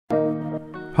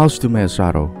How to make a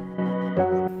shadow?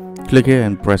 Click here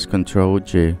and press Ctrl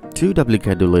J to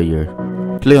duplicate the layer.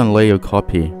 Click on Layer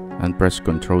Copy and press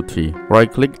Ctrl T.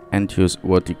 Right click and choose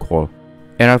Vertical.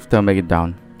 And after make it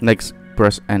down. Next,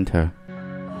 press Enter.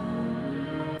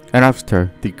 And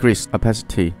after, decrease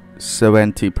opacity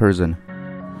 70%.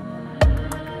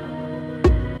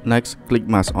 Next, click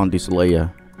mask on this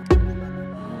layer.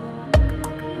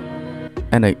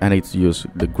 And I need to use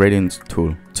the gradient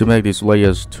tool to make these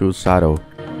layers too shadow.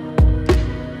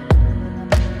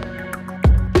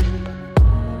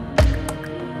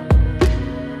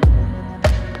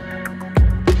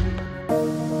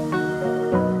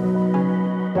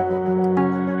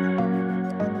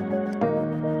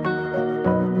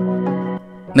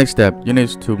 Next step, you need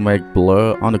to make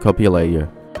blur on the copy layer.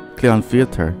 Click on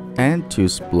Filter and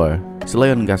choose Blur.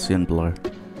 Select on Gaussian Blur.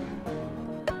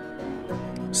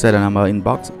 Set a number in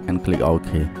box and click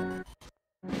OK.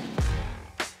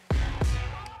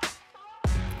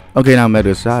 Okay, now make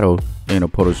the shadow in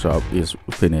Photoshop is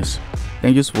finished.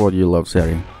 Thank you for your love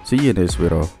sharing. See you in this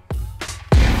video.